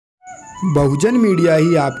बहुजन media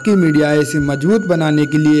ही आपकी media है। इसे मजबूत बनाने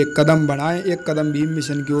के लिए एक कदम बढ़ाएं। एक कदम भीम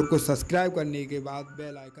मिशन की ओर को सब्सक्राइब करने के बाद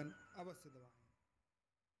बेल आइकन अवश्य दबाएं।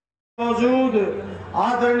 मौजूद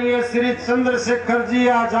आदरणीय श्री चंद्रशेखर जी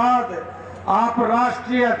आजाद, आप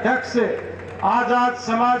राष्ट्रीय अध्यक्ष आजाद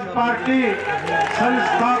समाज पार्टी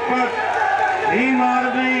संस्थापक भीम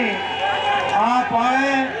आर्मी, आप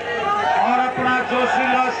आए और अपना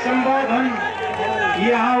जोशीला संबोधन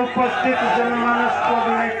यहाँ उपस्थित जनमानस को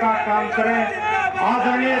देने का काम करें।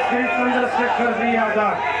 आदरणीय श्री चंद्रशेखर जी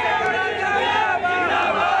आजाद।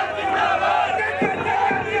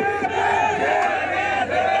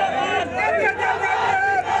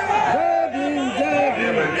 जय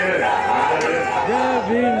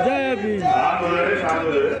भीम।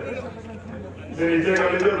 नीचे कर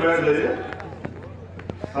लीजिए, बैठ जाइए।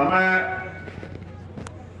 समय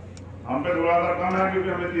हम पे थोड़ा सा कम है क्योंकि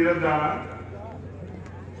हमें तीरथ जाना है।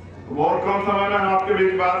 बहुत कम समय में हम आपके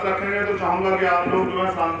बीच बात रखेंगे, तो चाहूंगा कि आप लोग जो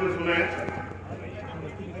है शांति सुने।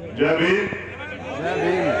 जय भीम, जय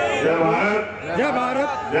भीम, जय भारत, जय भारत,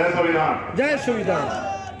 जय संविधान, जय संविधान।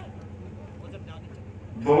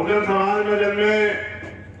 बहुजन समाज में जन्मे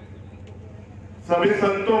सभी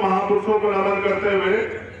संतों महापुरुषों को नमन करते हुए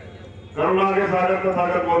करुणा के सागर का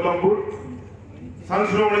सागर गौतमपुर संत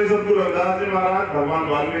श्रोमणी संत गुरु रविदास जी महाराज, भगवान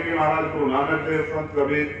वाल्मीकि महाराज, गुरु नानक देव, संत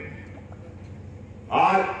कबीर,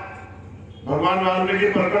 आज भगवान वाल्मीकि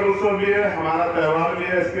प्रकट उत्सव भी है, हमारा त्योहार भी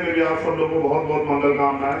है। इसके लिए भी आप सब लोगों को बहुत बहुत मंगल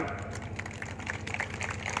कामनाएं।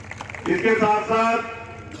 इसके साथ साथ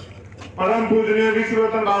परम पूजनीय विश्व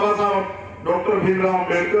रत्न बाबा साहब डॉक्टर भीमराव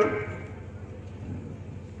अम्बेडकर,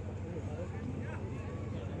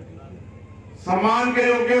 सम्मान के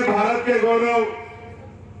योग्य भारत के गौरव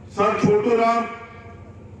सर छोटूराम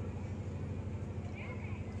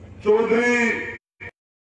चौधरी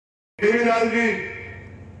देवीलाल जी,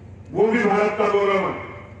 वो भी भारत का गौरव है।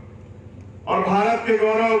 और भारत के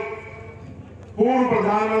गौरव पूर्व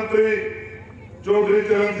प्रधानमंत्री चौधरी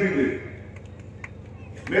चरण सिंह जी,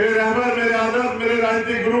 मेरे रहबर, मेरे आदर्श, मेरे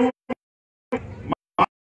राजनीतिक गुरु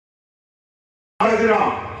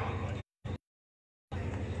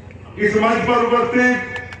इस मंच पर उपस्थित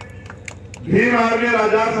भीम आर्मी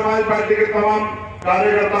आजाद समाज पार्टी के तमाम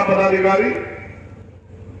कार्यकर्ता, पदाधिकारी,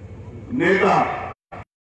 नेता,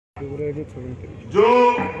 जो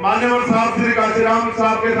मान्यवर साहब श्री काशीराम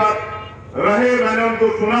साहब के साथ रहे, मैंने उनको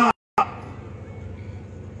सुना,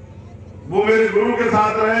 वो मेरे गुरु के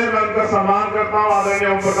साथ रहे, मैं उनका सम्मान करता हूं। आदरणीय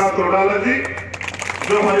ओम प्रकाश चौटाला जी,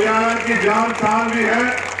 जो हरियाणा की जान शान भी है।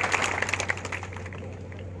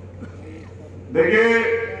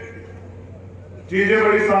 देखिए, चीजें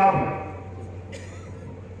बड़ी साफ है।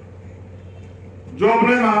 जो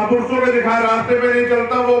अपने महापुरुषों के दिखाए रास्ते पे नहीं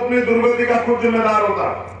चलता, वो अपनी दुर्गति का खुद जिम्मेदार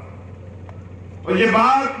होता। और ये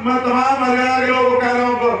बात मैं तमाम हरियाणा के लोगों को कह रहा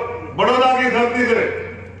हूं, बड़ौदा की धरती से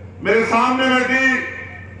मेरे सामने बैठी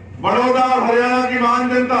बड़ौदा और हरियाणा की महान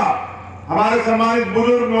जनता, हमारे सम्मानित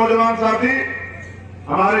बुजुर्ग नौजवान साथी,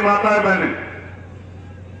 हमारी माताएं बहनें,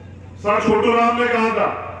 सर छोटूराम ने कहा था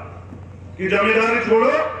कि जमींदारी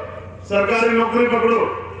छोड़ो, सरकारी नौकरी पकड़ो।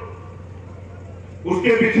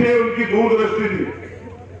 उसके पीछे उनकी दूरदृष्टि थी।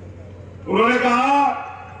 उन्होंने कहा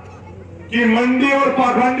कि मंडी और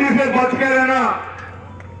पाखंडी से बच के रहना,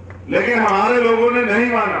 लेकिन हमारे लोगों ने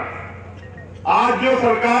नहीं माना। आज जो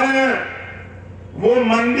सरकारें हैं वो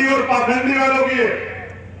मंडी और पाखंडी वालों की है।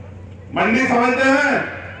 मंडी समझते हैं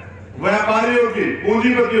व्यापारियों की,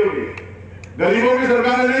 पूंजीपतियों की, गरीबों की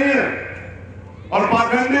सरकारें नहीं है। और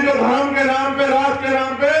पाखंडी जो धर्म के नाम पे, राज के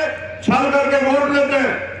नाम पे छल करके वोट लेते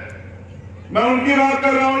हैं, मैं उनकी बात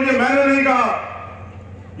कर रहा हूं। ये मैंने नहीं कहा,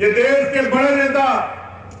 ये देश के बड़े नेता,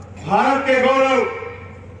 भारत के गौरव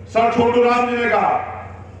सर छोटूराम जी ने कहा।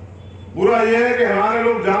 बुरा यह है कि हमारे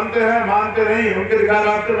लोग जानते हैं, मानते नहीं, उनके दिखाए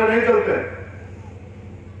रास्ते में नहीं चलते।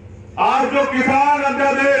 आज जो किसान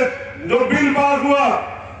अध्यादेश जो बिल पास हुआ,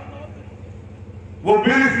 वो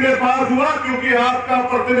बिल इसलिए पास हुआ क्योंकि आपका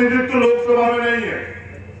प्रतिनिधित्व लोकसभा में नहीं है।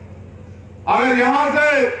 अगर यहां से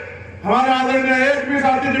हमारे आदरणीय एक भी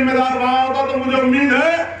साथी जिम्मेदार रहा होता, तो मुझे उम्मीद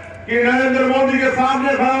है कि नरेंद्र मोदी के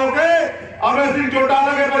सामने खड़ा होकर अभय सिंह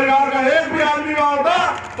चौटाला के परिवार का एक भी आदमी वहां होता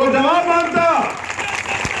तो जवाब मांगता।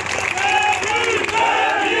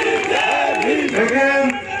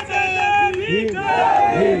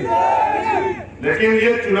 लेकिन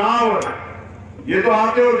ये चुनाव है, ये तो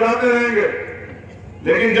आते और जाते रहेंगे।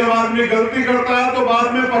 लेकिन जब आदमी गलती करता है तो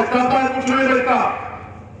बाद में पछताता है, कुछ नहीं बचता।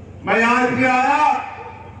 मैं यहां इसलिए आया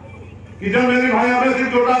कि जब मेरे भाई अभय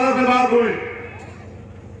सिंह चौटाला से बात हुई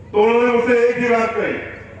तो उन्होंने मुझसे एक ही बात कही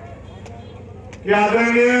कि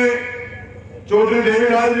आदरणीय चौधरी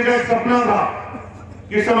देवीलाल जी का एक सपना था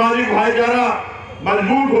कि सामाजिक भाईचारा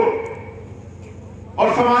मजबूत हो,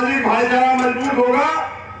 और सामाजिक भाईचारा मजबूत होगा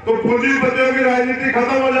तो पूंजीपतियों की राजनीति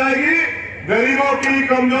खत्म हो जाएगी। गरीबों की,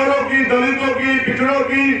 कमजोरों की, दलितों की, पिछड़ों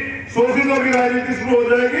की, शोषितों की राजनीति शुरू हो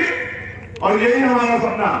जाएगी और यही हमारा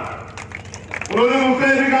सपना। उन्होंने मुझसे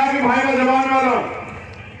भी कहा कि भाई मैं जवान वाला हूं।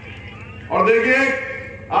 और देखिए,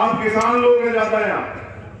 आप किसान लोग में जाता है यहाँ,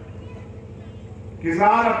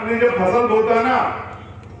 किसान अपनी जब फसल बोता है ना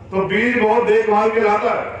तो बीज बहुत देखभाल के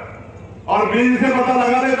लाता है और बीज से पता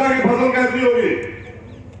लगा देता है कि फसल कैसी होगी।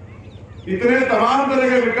 इतने तमाम तरह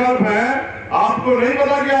के विकल्प हैं, आपको नहीं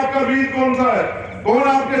पता कि आपका बीज कौन सा है, कौन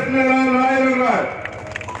आपके लड़ाई लड़ रहा है।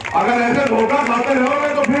 अगर ऐसे धोखा खाते रहोगे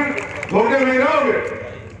तो फिर धोखे में रहोगे।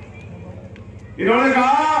 इन्होंने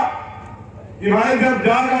कहा कि भाई जब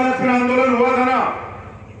जाट आरक्षण आंदोलन हुआ था ना,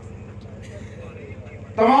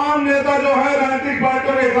 तमाम नेता जो है राजनीतिक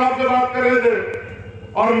पार्टियों के हिसाब से बात कर रहे थे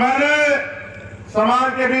और मैंने समाज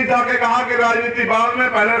के बीच जाके कहा कि राजनीति बाद में,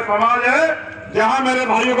 पहले समाज है। जहां मेरे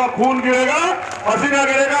भाइयों का खून गिरेगा, पसीना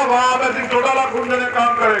गिरेगा, वहां पे सिर्फ चौटाला खून देने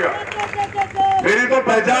काम करेगा। मेरी तो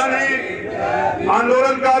पहचान ही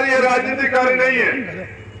आंदोलनकारी है, राजनीतिकारी नहीं है।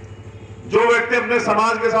 जो व्यक्ति अपने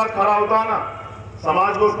समाज के साथ खड़ा होता है ना,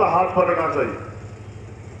 समाज को उसका हाथ पकड़ना चाहिए।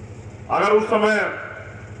 अगर उस समय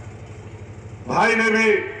भाई ने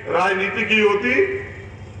भी राजनीति की होती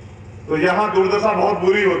तो यहां दुर्दशा बहुत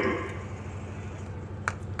बुरी होती।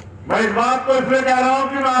 मैं इस बात को इसलिए कह रहा हूं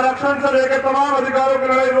कि मैं आरक्षण से लेकर तमाम अधिकारों की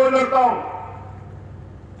लड़ाई रोज लड़ता हूं।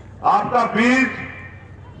 आपका बीज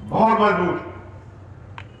बहुत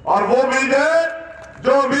मजबूत और वो बीज है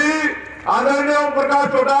जो भी आदरणीय ओम प्रकाश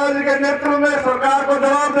चौटाला जी के नेतृत्व में सरकार को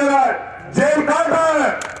जवाब दे रहा है, जेल काट रहा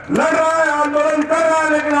है, लड़ रहा है, आंदोलन कर रहा है,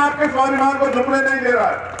 लेकिन आपके स्वाभिमान को झुकने नहीं दे रहा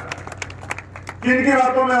है। किन की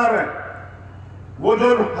बातों में आ रहे हैं? वो जो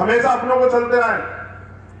हमेशा अपनों को चलते आए।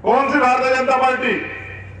 कौन सी भारतीय जनता पार्टी?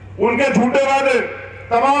 उनके झूठे वादे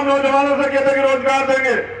तमाम नौजवानों से कहते कि रोजगार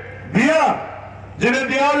देंगे, दिया? जिन्हें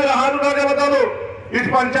दिया उन्हें हाथ उठा के बता दो। इस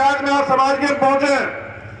पंचायत में आप समाज के पहुंचे,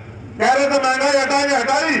 कह रहे थे महंगाई हटाएंगे,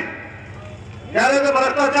 हटाई। कह रहे थे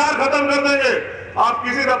भ्रष्टाचार खत्म कर देंगे। आप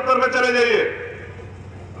किसी दफ्तर में चले जाइए,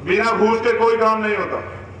 बिना घूस के कोई काम नहीं होता।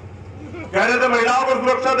 कह रहे थे महिलाओं को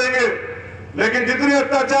सुरक्षा देंगे, लेकिन जितनी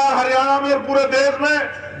अत्याचार हरियाणा में और पूरे देश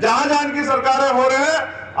में जहां जहां की सरकारें हो रहे हैं,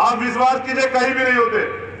 आप विश्वास कीजिए कहीं भी नहीं होते।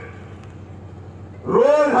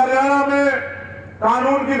 रोज हरियाणा में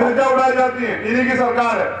कानून की धज्जा उड़ाई जाती है, इन्हीं की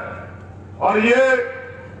सरकार है। और ये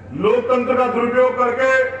लोकतंत्र का दुरुपयोग करके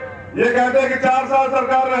ये कहते हैं कि 4 साल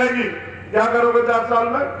सरकार रहेगी। क्या करोगे 4 साल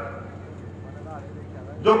में?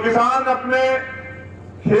 जो किसान अपने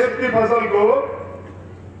खेत की फसल को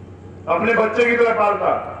अपने बच्चे की तरह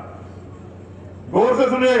पालता, गौर से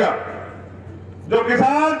सुनिएगा, जो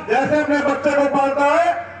किसान जैसे अपने बच्चे को पालता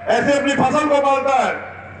है ऐसे अपनी फसल को पालता है।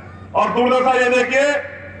 और दुर्दशा ये देखिए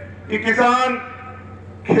कि किसान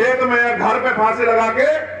खेत में या घर पे फांसी लगा के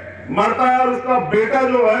मरता है और उसका बेटा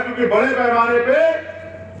जो है, क्योंकि बड़े पैमाने पे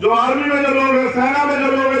जो आर्मी में जो लोग हैं, सेना में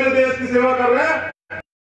जो लोग हैं, जो देश की सेवा कर रहे हैं,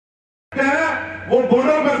 वो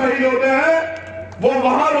बॉर्डर पे शहीद होते हैं। वो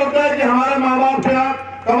वहां रोता है कि हमारे माँ बाप के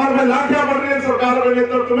यहाँ कमर में लाठियां पड़ रही है सरकारों के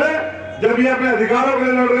नेतृत्व में, जब ये अपने अधिकारों के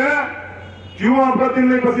लिए लड़ रहे हैं। क्यों आपका दिल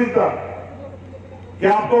नहीं पसीजता?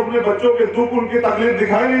 क्या आपको अपने बच्चों के दुख, उनकी तकलीफ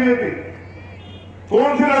दिखाई नहीं देती?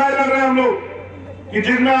 कौन सी लड़ाई लड़ रहे हैं हम लोग कि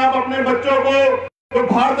जिसमें आप अपने बच्चों को, तो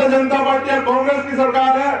भारतीय जनता पार्टी या कांग्रेस की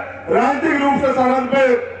सरकार है, राजनीतिक रूप से सरहद पे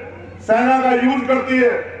सेना का यूज करती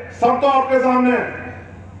है। सब तो आपके सामने,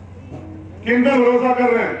 किन पे भरोसा कर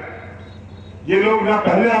रहे हैं? ये लोग ना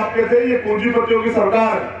पहले आपके थे, ये पूंजीपतियों की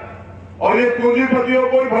सरकार है और ये पूंजीपतियों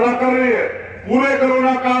को ही भला कर रही है। पूरे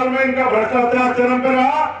कोरोना काल में इनका भ्रष्टाचार चरम पे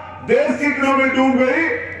रहा, देश की इकोनॉमी डूब गई।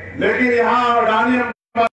 लेकिन यहाँ अडानी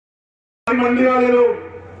मंडी वाले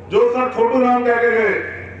लोग जो सर छोटू राम कह के गए,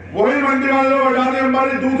 वही मंडी वाले लोग अडानी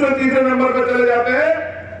अंबानी दूसरे तीसरे नंबर पर चले जाते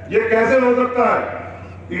हैं। ये कैसे हो सकता है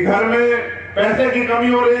कि घर में पैसे की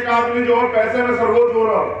कमी और एक आदमी जो पैसे में सर्वोच्च हो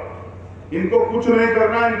रहा हो? इनको कुछ नहीं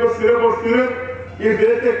करना, इनको सिर्फ और सिर्फ इस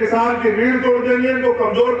देश के किसान की रीढ़ तोड़ देनी है, इनको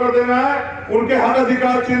कमजोर कर देना है, उनके हक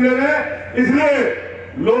अधिकार छीन लेने। इसलिए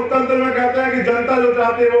लोकतंत्र में कहते हैं कि जनता जो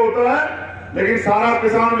चाहती है वो होता है, लेकिन सारा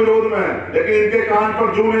किसान विरोध में है। लेकिन इनके कान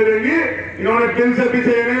पर जू नहीं रहेगी। इन्होंने बिल से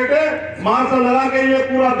पीछे मार्शल लगा के ये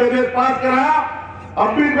पूरा बजट पास कराया। अब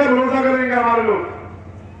भी इन पर भरोसा करेंगे हमारे लोग?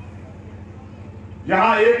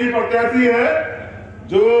 यहाँ एक ही प्रत्याशी है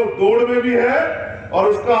जो दौड़ में भी है और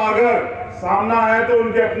उसका अगर सामना है तो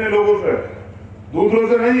उनके अपने लोगों से, दूसरों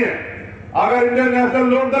से नहीं है। अगर इंडियन नेशनल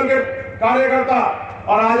लोकदल के कार्यकर्ता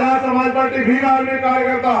और आजाद समाज पार्टी भीम आर्मी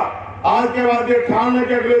कार्यकर्ता आज के बाद ये ठान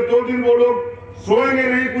लेके अगले 2 दिन वो लोग सोएंगे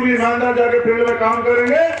नहीं, पूरी ईमानदार जाके फील्ड में काम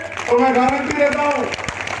करेंगे, तो मैं गारंटी देता हूं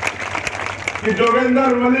कि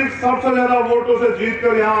जोगेंद्र मलिक सबसे ज्यादा वोटों से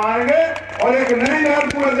जीतकर यहां आएंगे और एक नई लहर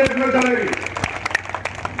पूरे देश में चलेगी।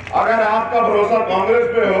 अगर आपका भरोसा कांग्रेस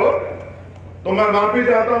पे हो तो मैं माफी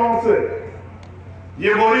चाहता हूं आपसे।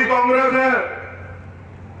 ये वही कांग्रेस है,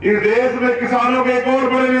 इस देश में किसानों के एक और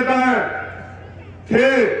बड़े नेता हैं थे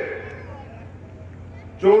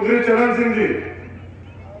चौधरी चरण सिंह जी,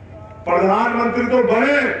 प्रधानमंत्री तो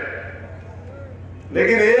बने,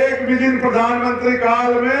 लेकिन एक भी दिन प्रधानमंत्री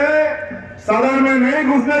काल में सदन में नहीं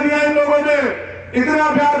घुसने दिया इन लोगों ने। इतना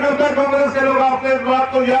प्यार करता है कांग्रेस के लोग आपसे, इस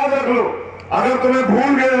बात को याद रख लो। अगर तुम्हें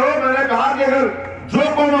भूल गए हो, मैंने कहा कि अगर जो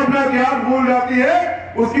कौम अपना इतिहास भूल जाती है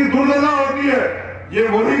उसकी दुर्दशा होती है। ये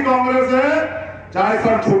वही कांग्रेस है, चाहे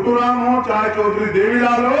सर छोटू राम हो, चाहे चौधरी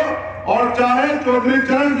देवीलाल हो और चाहे चौधरी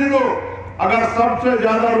चरण सिंह हो। अगर सबसे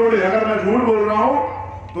ज्यादा रोड़े, अगर मैं झूठ बोल रहा हूं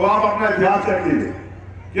तो आप अपना इतिहास चेक कीजिए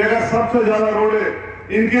कि अगर सबसे ज्यादा रोड़े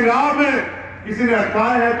इनकी राह में किसी ने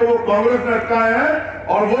अटकाए हैं तो वो कांग्रेस ने अटकाए हैं।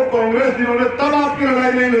 और वो कांग्रेस जिन्होंने तब आपकी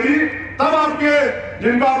लड़ाई नहीं लड़ी, तब आपके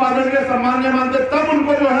जिनको आप आदरणीय सम्मान्य मानते, तब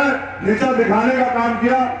उनको जो है नीचा दिखाने का काम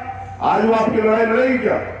किया। आज वो आपकी लड़ाई लड़ेगी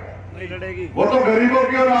क्या? नहीं लड़ेगी। वो तो गरीबों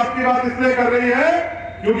की और आपकी बात इसलिए कर रही है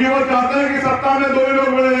क्योंकि वो चाहते हैं कि सत्ता में दो ही लोग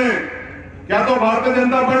बने हैं, क्या तो भारतीय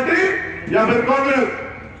जनता पार्टी या फिर कांग्रेस।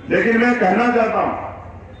 लेकिन मैं कहना चाहता हूं,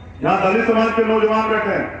 यहां दलित समाज के नौजवान बैठे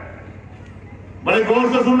हैं, बड़े गौर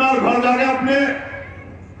से सुनना और घर जाके अपने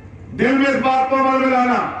दिल में इस बात को अमल में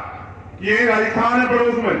लाना कि ये राजस्थान है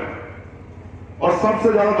पड़ोस में, और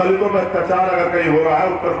सबसे ज्यादा दलितों पर अत्याचार अगर कहीं हो रहा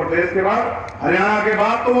है उत्तर प्रदेश के बाद, हरियाणा के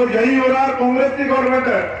बाद, तो वो यही हो रहा है। कांग्रेस की गवर्नमेंट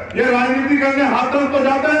है। ये राजनीति करने हाथों तो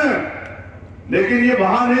जाते हैं, लेकिन ये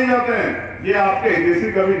वहां नहीं जाते हैं। ये आपके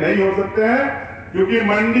हितैषी कभी नहीं हो सकते हैं, क्योंकि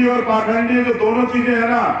मंडी और पाखंडी जो दोनों चीजें हैं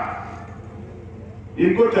ना,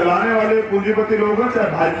 इनको चलाने वाले पूंजीपति लोग हैं, चाहे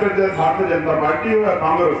भाजपा भारतीय जनता पार्टी हो या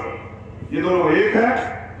कांग्रेस, ये दोनों एक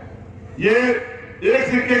है। ये एक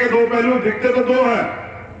सिक्के के दो पहलू, दिखते तो दो हैं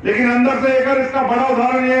लेकिन अंदर से एक है। इसका बड़ा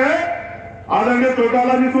उदाहरण ये है, आदरणीय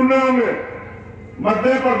चौटाला जी सुन रहे होंगे,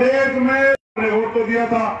 मध्य प्रदेश में वोट तो दिया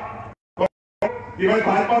था कि भाई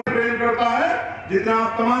भाजपा प्रेम करता है जितना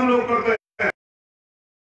आप तमाम लोग करते हैं।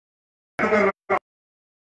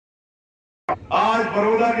 आज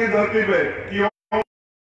बड़ौदा की धरती पे कि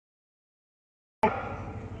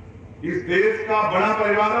इस देश का बड़ा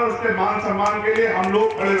परिवार है, उसके मान सम्मान के लिए हम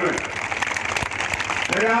लोग खड़े हुए हैं।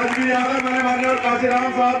 मेरे आज भी याद है, मैंने माननीय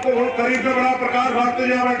काशीराम साहब को बहुत करीब से बड़ा प्रकाश भारती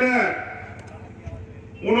जी बैठे हैं।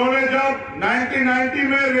 उन्होंने जब 1990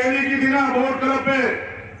 में रैली की थी ना बोर्ड क्लब पे,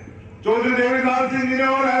 चौधरी देवीलाल सिंह जी ने,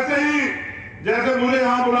 और ऐसे ही जैसे मुझे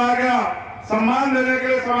यहां बुलाया गया सम्मान देने के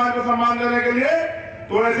लिए, समाज को सम्मान देने के लिए,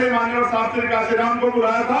 तो ऐसे ही माननीय साहब श्री काशीराम को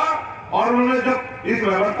बुलाया था। और उन्होंने जब इस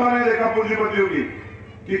व्यवस्था ने देखा पूंजीपतियों की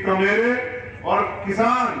कि कमेरे और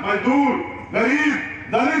किसान, मजदूर, गरीब,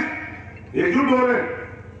 दलित एकजुट हो रहे,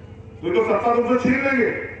 तो सत्ता तुमसे छीन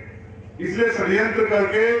लेंगे। इसलिए षड्यंत्र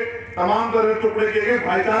करके तमाम तरह टुकड़े किए गए,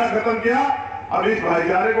 भाईचारा खत्म किया। अब इस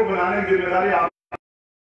भाईचारे को बनाने की जिम्मेदारी आप,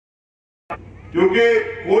 क्योंकि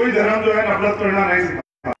कोई धर्म जो है नफरत करना नहीं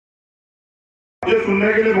सिखाता। मुझे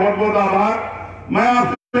सुनने के लिए बहुत बहुत आभार। मैं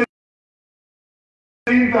आपसे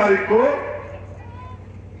 3 तारीख को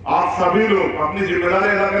आप सभी लोग अपनी जिम्मेदारी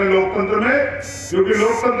अदा करें लोकतंत्र में, क्योंकि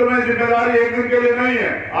लोकतंत्र में जिम्मेदारी एक दिन के लिए नहीं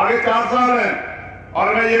है, आगे 4 साल है।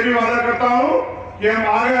 और मैं ये भी वादा करता हूं कि हम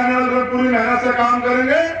आगे आने वाले दिन पूरी मेहनत से काम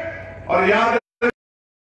करेंगे। और याद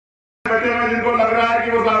बैठे में जिनको लग रहा है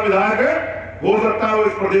कि वो साहब विधायक है, हो सकता है वो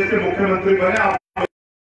इस प्रदेश के मुख्यमंत्री बने। आप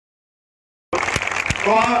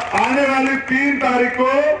तो आने वाली 3 तारीख को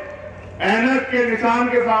एनएच के निशान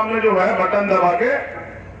के सामने जो है बटन दबा के,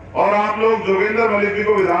 और आप लोग जोगेंद्र मलिक जी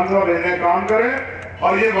को विधानसभा भेजने का काम करें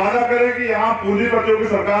और ये वादा करें कि यहाँ पूंजीपतियों की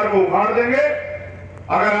सरकार को उखाड़ देंगे।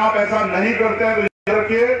 अगर आप ऐसा नहीं करते हैं तो याद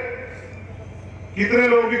रखिए कितने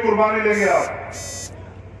लोगों की कुर्बानी लेंगे आप।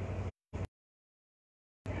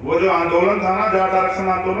 वो जो आंदोलन था ना, जाट आरक्षण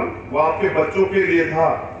आंदोलन, वो आपके बच्चों के लिए था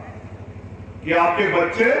कि आपके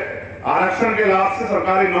बच्चे आरक्षण के लाभ से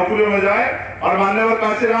सरकारी नौकरियों में जाए। और मान्यवर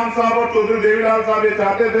काशीराम साहब और चौधरी देवीलाल साहब ये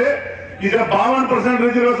चाहते थे कि जब 52%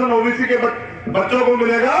 रिजर्वेशन ओबीसी के बच्चों को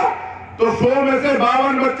मिलेगा तो 100 में से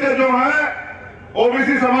 52 बच्चे जो हैं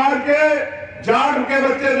ओबीसी समाज के, जाट के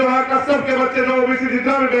बच्चे जो हैं, कश्यप के बच्चे जो ओबीसी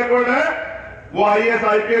जितना भी बैकवर्ड है, वो आईएएस,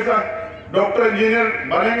 आईपीएस, डॉक्टर, इंजीनियर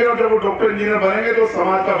बनेंगे। और जब वो डॉक्टर इंजीनियर बनेंगे तो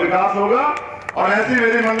समाज का विकास होगा। और ऐसी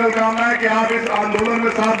मेरी मंगल कामना है कि आप इस आंदोलन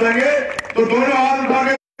में साथ देंगे तो दोनों हाथ उठा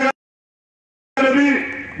के भी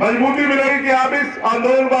मजबूती मिलेगी कि आप इस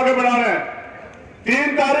आंदोलन को आगे बढ़ा रहे हैं।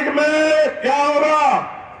 3 तारीख में क्या होगा?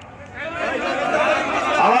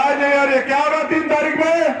 आवाज नहीं आ रही है, क्या होगा 3 तारीख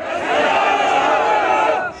में?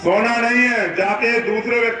 सोना नहीं है, जाके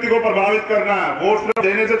दूसरे व्यक्ति को प्रभावित करना है। वोट सिर्फ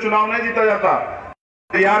देने से चुनाव नहीं जीता जाता,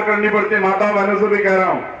 तैयार करनी पड़ती है। माता बहनों से भी कह रहा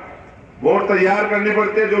हूं, वोट तैयार करनी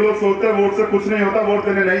पड़ती है। जो लोग सोचते हैं वोट से कुछ नहीं होता, वोट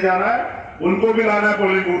देने नहीं जाना है, उनको भी लाना है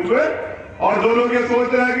पोलिंग बूथ पे। और जो लोग ये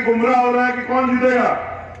सोच रहे हैं कि गुमराह हो रहा है कि कौन जीतेगा,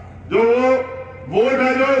 जो वो वोट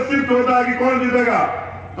है जो शिफ्ट होता है कि कौन जीतेगा,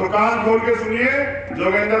 तो कान खोल के सुनिए,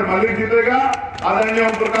 जोगेंद्र मलिक जीतेगा, आदरणीय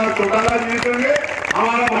ओम प्रकाश चौटाला जी जीतेंगे,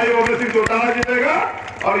 हमारा भाई ओबीसी चौटाला जीतेगा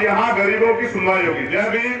और यहाँ गरीबों की सुनवाई होगी। जय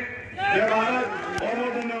भीम, जय भारत, बहुत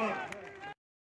बहुत धन्यवाद।